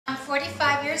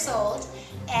45 years old,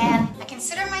 and I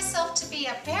consider myself to be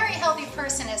a very healthy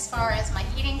person as far as my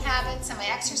eating habits and my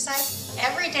exercise.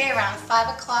 Every day around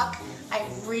 5 o'clock, I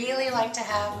really like to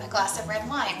have a glass of red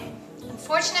wine.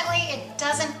 Unfortunately, it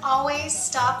doesn't always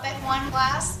stop at one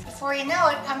glass. Before you know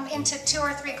it, I'm into 2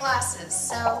 or 3 glasses.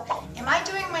 So, am I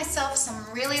doing myself some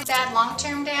really bad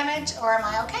long-term damage, or am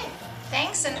I okay?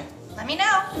 Thanks, and let me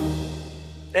know.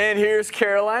 And here's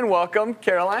Caroline. Welcome,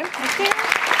 Caroline. Thank you.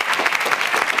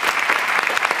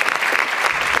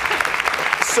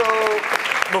 So,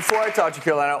 before I talk to you,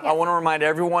 Caroline, I want to remind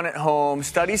everyone at home,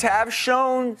 studies have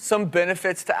shown some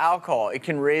benefits to alcohol. It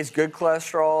can raise good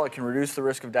cholesterol, it can reduce the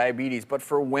risk of diabetes, but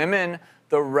for women,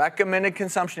 the recommended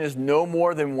consumption is no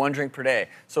more than 1 drink per day.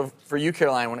 So for you,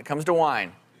 Caroline, when it comes to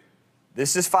wine,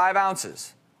 this is 5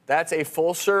 ounces. That's a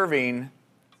full serving.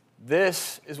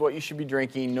 This is what you should be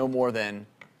drinking no more than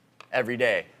every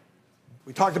day.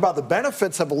 We talked about the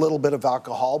benefits of a little bit of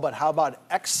alcohol, but how about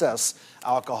excess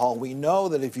alcohol? We know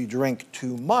that if you drink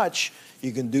too much,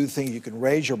 you can do things. You can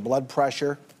raise your blood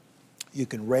pressure, you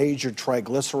can raise your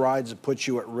triglycerides. It puts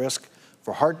you at risk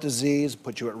for heart disease,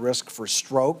 puts you at risk for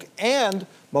stroke, and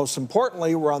most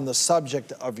importantly, we're on the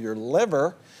subject of your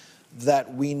liver,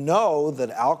 that we know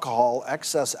that alcohol,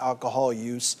 excess alcohol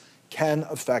use can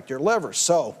affect your liver.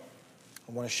 So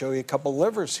I want to show you a couple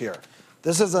livers here.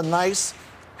 This is a nice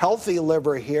healthy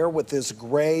liver here with this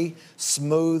gray,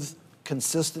 smooth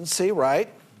consistency, right?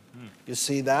 You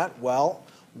see that? Well,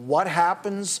 what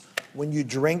happens when you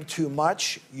drink too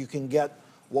much? You can get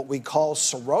what we call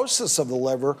cirrhosis of the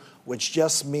liver, which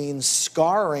just means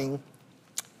scarring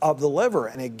of the liver,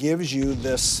 and it gives you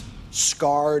this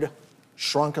scarred,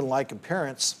 shrunken-like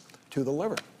appearance to the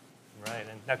liver. Right,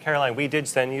 and now Caroline, we did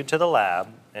send you to the lab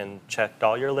and checked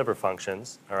all your liver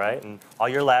functions, all right? And all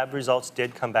your lab results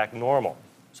did come back normal.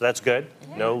 So that's good.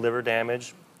 No liver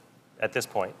damage at this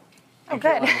point. Oh,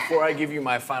 good. Before I give you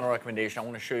my final recommendation, I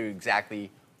want to show you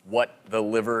exactly what the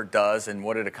liver does and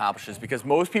what it accomplishes, because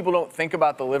most people don't think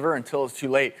about the liver until it's too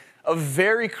late. A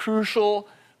very crucial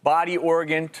body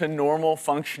organ to normal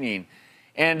functioning.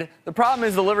 And the problem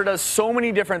is the liver does so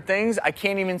many different things, I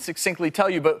can't even succinctly tell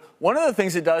you, but one of the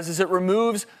things it does is it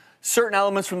removes certain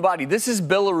elements from the body. This is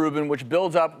bilirubin, which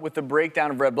builds up with the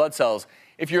breakdown of red blood cells.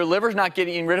 If your liver's not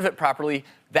getting rid of it properly,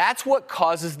 that's what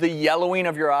causes the yellowing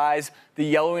of your eyes, the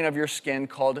yellowing of your skin,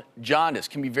 called jaundice.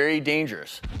 Can be very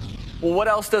dangerous. Well, what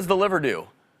else does the liver do?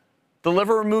 The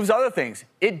liver removes other things.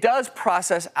 It does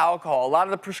process alcohol, a lot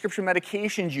of the prescription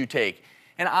medications you take.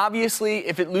 And obviously,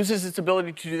 if it loses its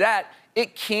ability to do that,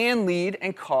 it can lead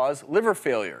and cause liver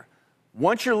failure.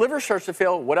 Once your liver starts to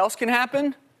fail, what else can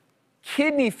happen?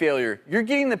 Kidney failure. You're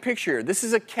getting the picture. This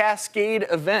is a cascade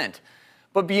event.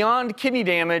 But beyond kidney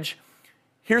damage,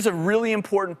 here's a really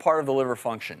important part of the liver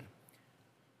function.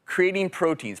 Creating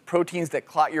proteins, proteins that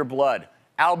clot your blood.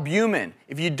 Albumin.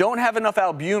 If you don't have enough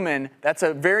albumin, that's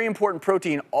a very important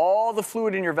protein. All the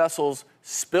fluid in your vessels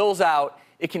spills out.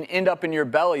 It can end up in your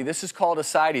belly. This is called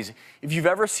ascites. If you've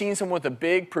ever seen someone with a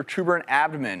big protuberant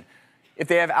abdomen, if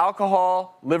they have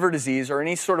alcohol, liver disease, or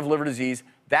any sort of liver disease,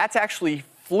 that's actually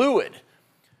fluid.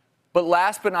 But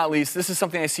last but not least, this is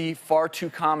something I see far too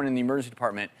common in the emergency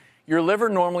department. Your liver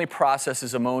normally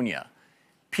processes ammonia.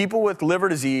 People with liver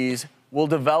disease will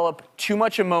develop too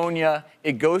much ammonia,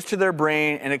 it goes to their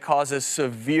brain, and it causes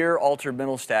severe altered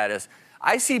mental status.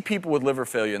 I see people with liver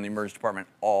failure in the emergency department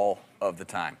all of the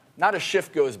time. Not a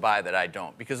shift goes by that I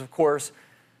don't, because of course,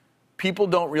 people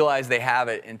don't realize they have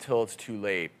it until it's too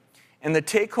late. And the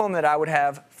take home that I would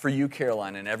have for you,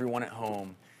 Caroline, and everyone at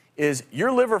home, is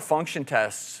your liver function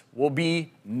tests will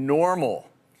be normal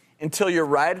until you're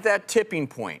right at that tipping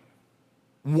point.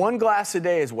 1 glass a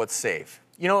day is what's safe.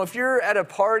 You know, if you're at a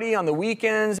party on the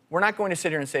weekends, we're not going to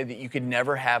sit here and say that you could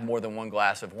never have more than 1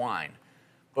 glass of wine.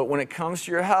 But when it comes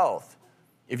to your health,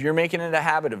 if you're making it a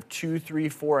habit of 2, 3,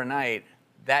 4 a night,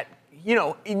 that, you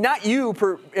know, not you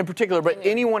in particular, but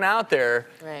anyone out there,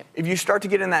 if you start to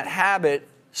get in that habit,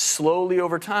 slowly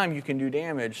over time, you can do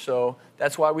damage. So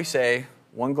that's why we say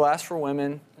 1 glass for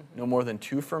women, no more than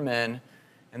 2 for men,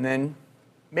 and then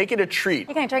make it a treat.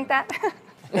 You gonna drink that?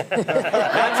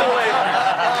 Until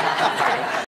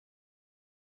later.